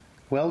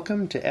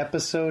Welcome to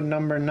episode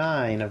number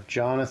 9 of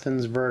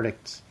Jonathan's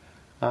Verdicts.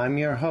 I'm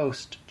your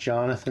host,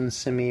 Jonathan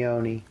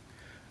Simeone.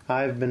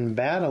 I've been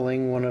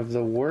battling one of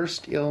the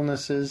worst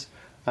illnesses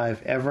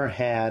I've ever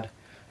had.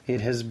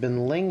 It has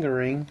been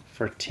lingering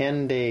for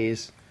 10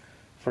 days.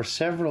 For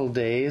several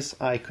days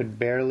I could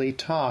barely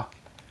talk.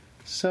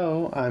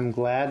 So I'm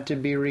glad to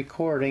be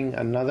recording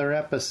another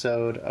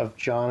episode of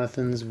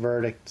Jonathan's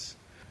Verdicts.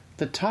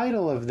 The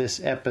title of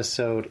this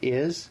episode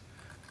is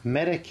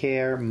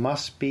Medicare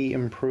Must Be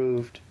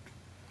Improved.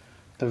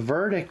 The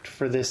verdict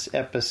for this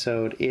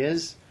episode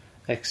is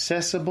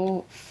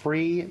accessible,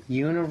 free,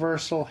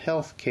 universal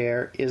health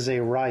care is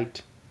a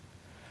right.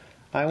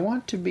 I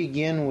want to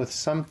begin with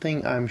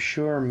something I'm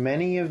sure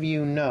many of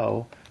you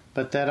know,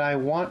 but that I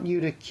want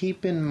you to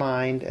keep in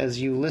mind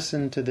as you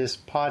listen to this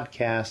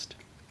podcast.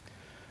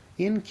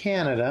 In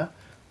Canada,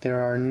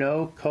 there are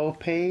no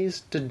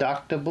co-pays,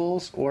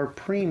 deductibles, or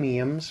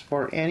premiums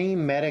for any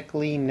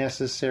medically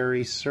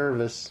necessary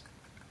service.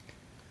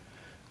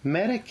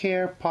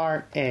 Medicare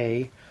Part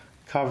A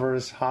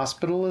covers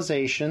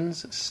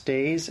hospitalizations,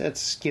 stays at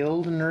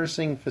skilled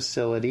nursing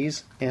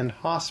facilities, and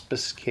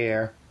hospice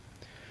care.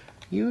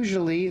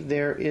 Usually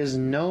there is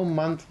no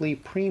monthly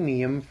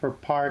premium for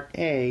Part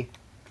A.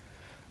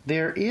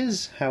 There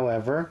is,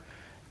 however,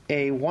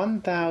 a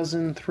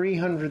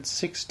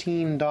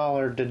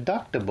 $1,316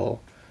 deductible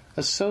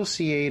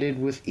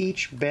associated with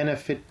each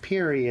benefit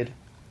period.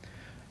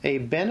 A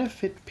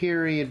benefit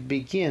period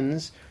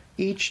begins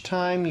each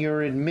time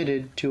you're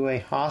admitted to a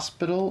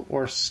hospital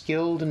or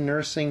skilled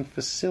nursing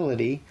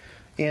facility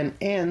and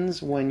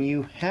ends when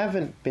you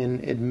haven't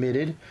been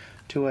admitted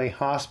to a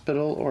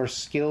hospital or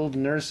skilled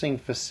nursing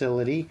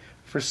facility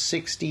for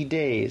 60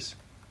 days.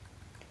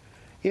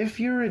 If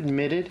you're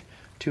admitted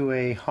to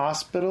a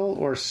hospital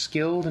or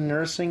skilled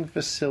nursing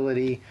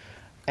facility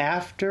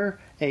after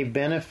a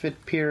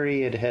benefit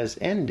period has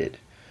ended,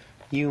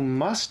 you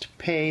must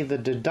pay the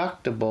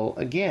deductible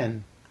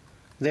again.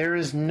 There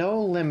is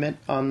no limit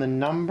on the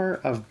number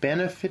of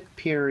benefit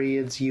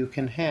periods you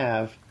can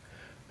have.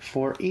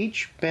 For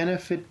each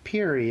benefit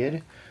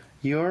period,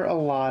 you're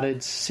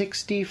allotted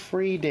 60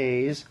 free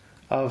days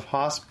of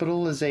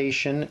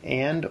hospitalization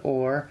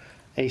and/or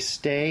a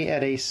stay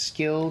at a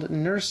skilled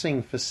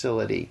nursing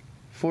facility.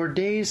 For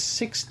days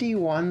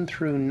 61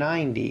 through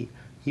 90,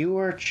 you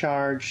are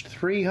charged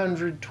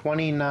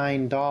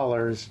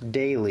 $329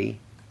 daily.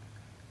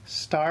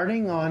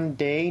 Starting on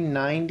day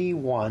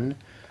 91,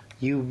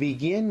 you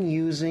begin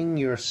using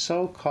your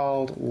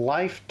so-called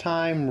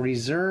lifetime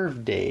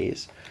reserve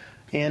days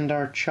and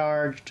are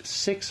charged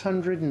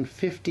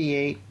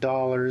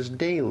 $658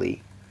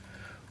 daily.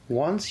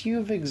 Once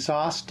you've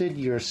exhausted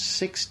your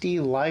 60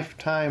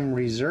 lifetime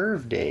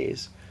reserve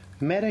days,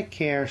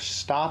 Medicare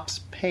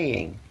stops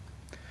paying.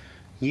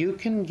 You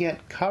can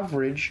get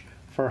coverage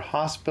for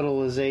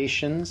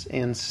hospitalizations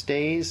and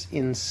stays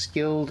in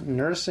skilled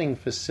nursing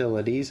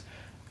facilities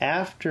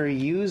after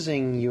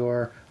using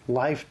your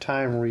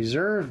lifetime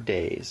reserve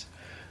days,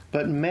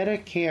 but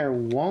Medicare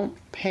won't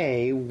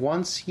pay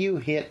once you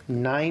hit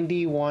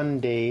 91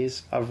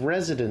 days of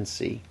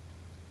residency.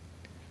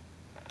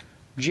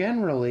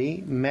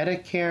 Generally,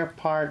 Medicare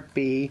Part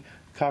B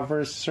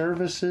covers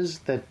services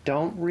that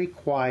don't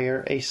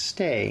require a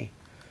stay.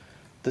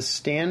 The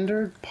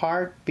standard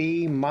Part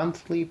B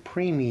monthly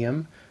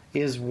premium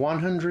is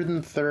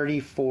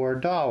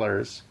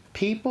 $134.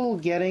 People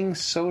getting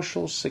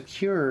Social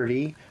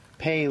Security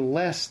pay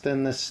less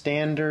than the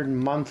standard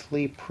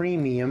monthly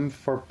premium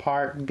for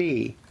Part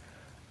B.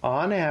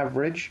 On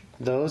average,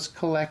 those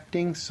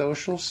collecting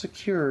Social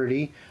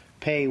Security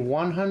pay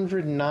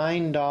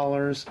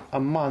 $109 a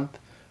month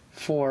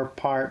for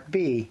Part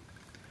B.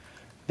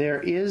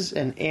 There is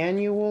an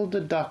annual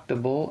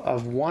deductible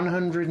of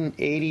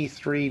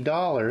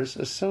 $183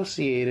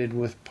 associated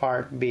with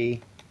Part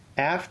B.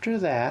 After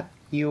that,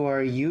 you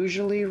are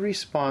usually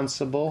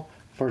responsible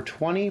for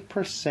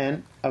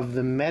 20% of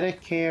the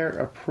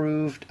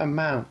Medicare-approved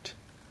amount.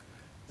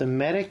 The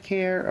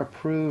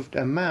Medicare-approved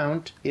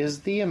amount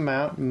is the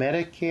amount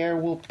Medicare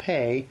will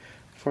pay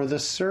for the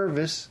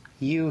service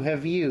you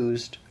have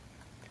used.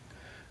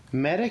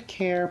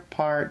 Medicare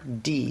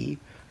Part D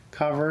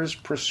covers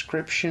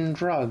prescription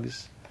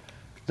drugs.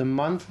 The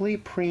monthly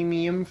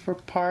premium for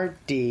Part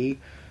D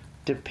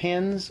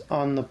depends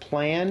on the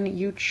plan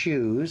you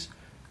choose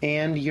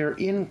and your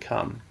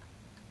income.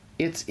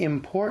 It's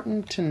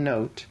important to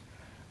note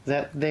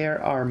that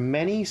there are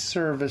many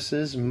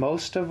services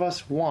most of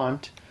us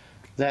want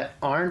that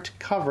aren't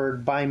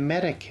covered by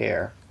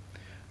Medicare.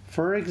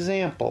 For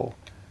example,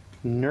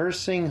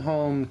 nursing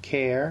home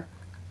care,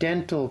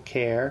 dental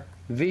care,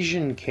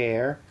 vision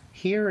care,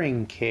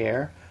 hearing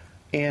care,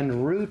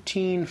 and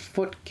routine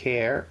foot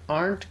care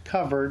aren't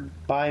covered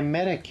by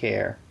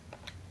Medicare.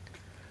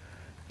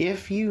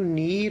 If you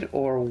need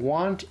or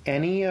want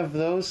any of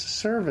those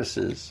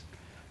services,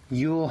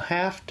 you'll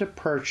have to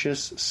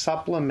purchase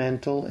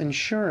supplemental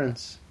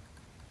insurance.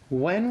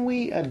 When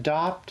we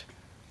adopt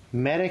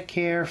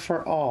Medicare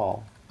for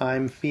all,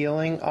 I'm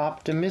feeling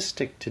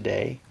optimistic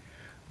today,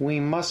 we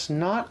must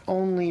not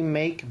only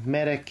make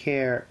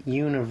Medicare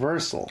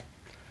universal,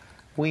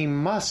 we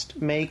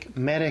must make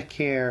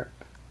Medicare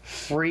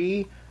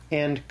free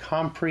and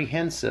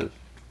comprehensive.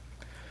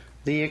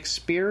 The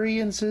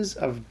experiences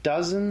of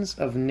dozens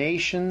of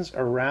nations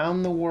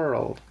around the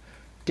world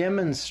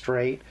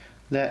demonstrate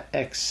that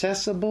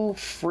accessible,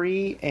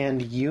 free,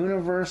 and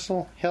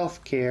universal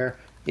health care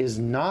is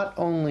not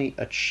only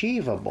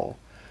achievable,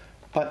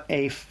 but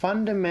a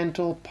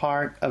fundamental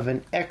part of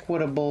an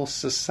equitable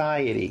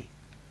society.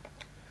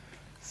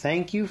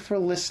 Thank you for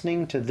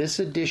listening to this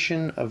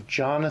edition of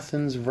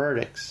Jonathan's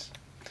Verdicts.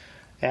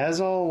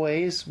 As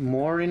always,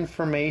 more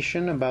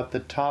information about the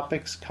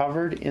topics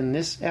covered in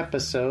this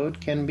episode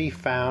can be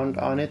found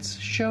on its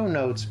show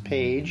notes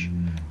page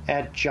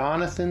at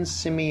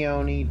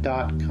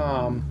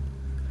jonathansimeone.com.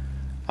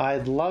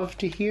 I'd love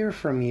to hear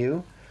from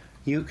you.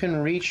 You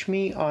can reach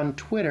me on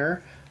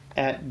Twitter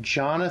at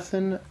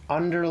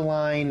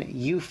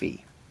Jonathan_Eufy.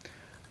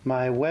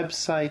 My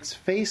website's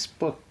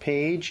Facebook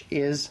page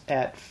is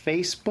at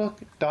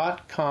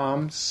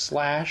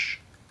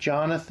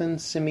facebook.com/Jonathan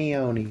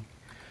Simeone.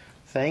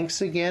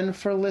 Thanks again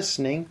for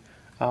listening.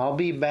 I'll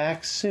be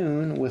back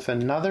soon with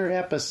another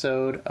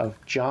episode of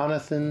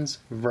Jonathan's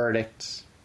Verdicts.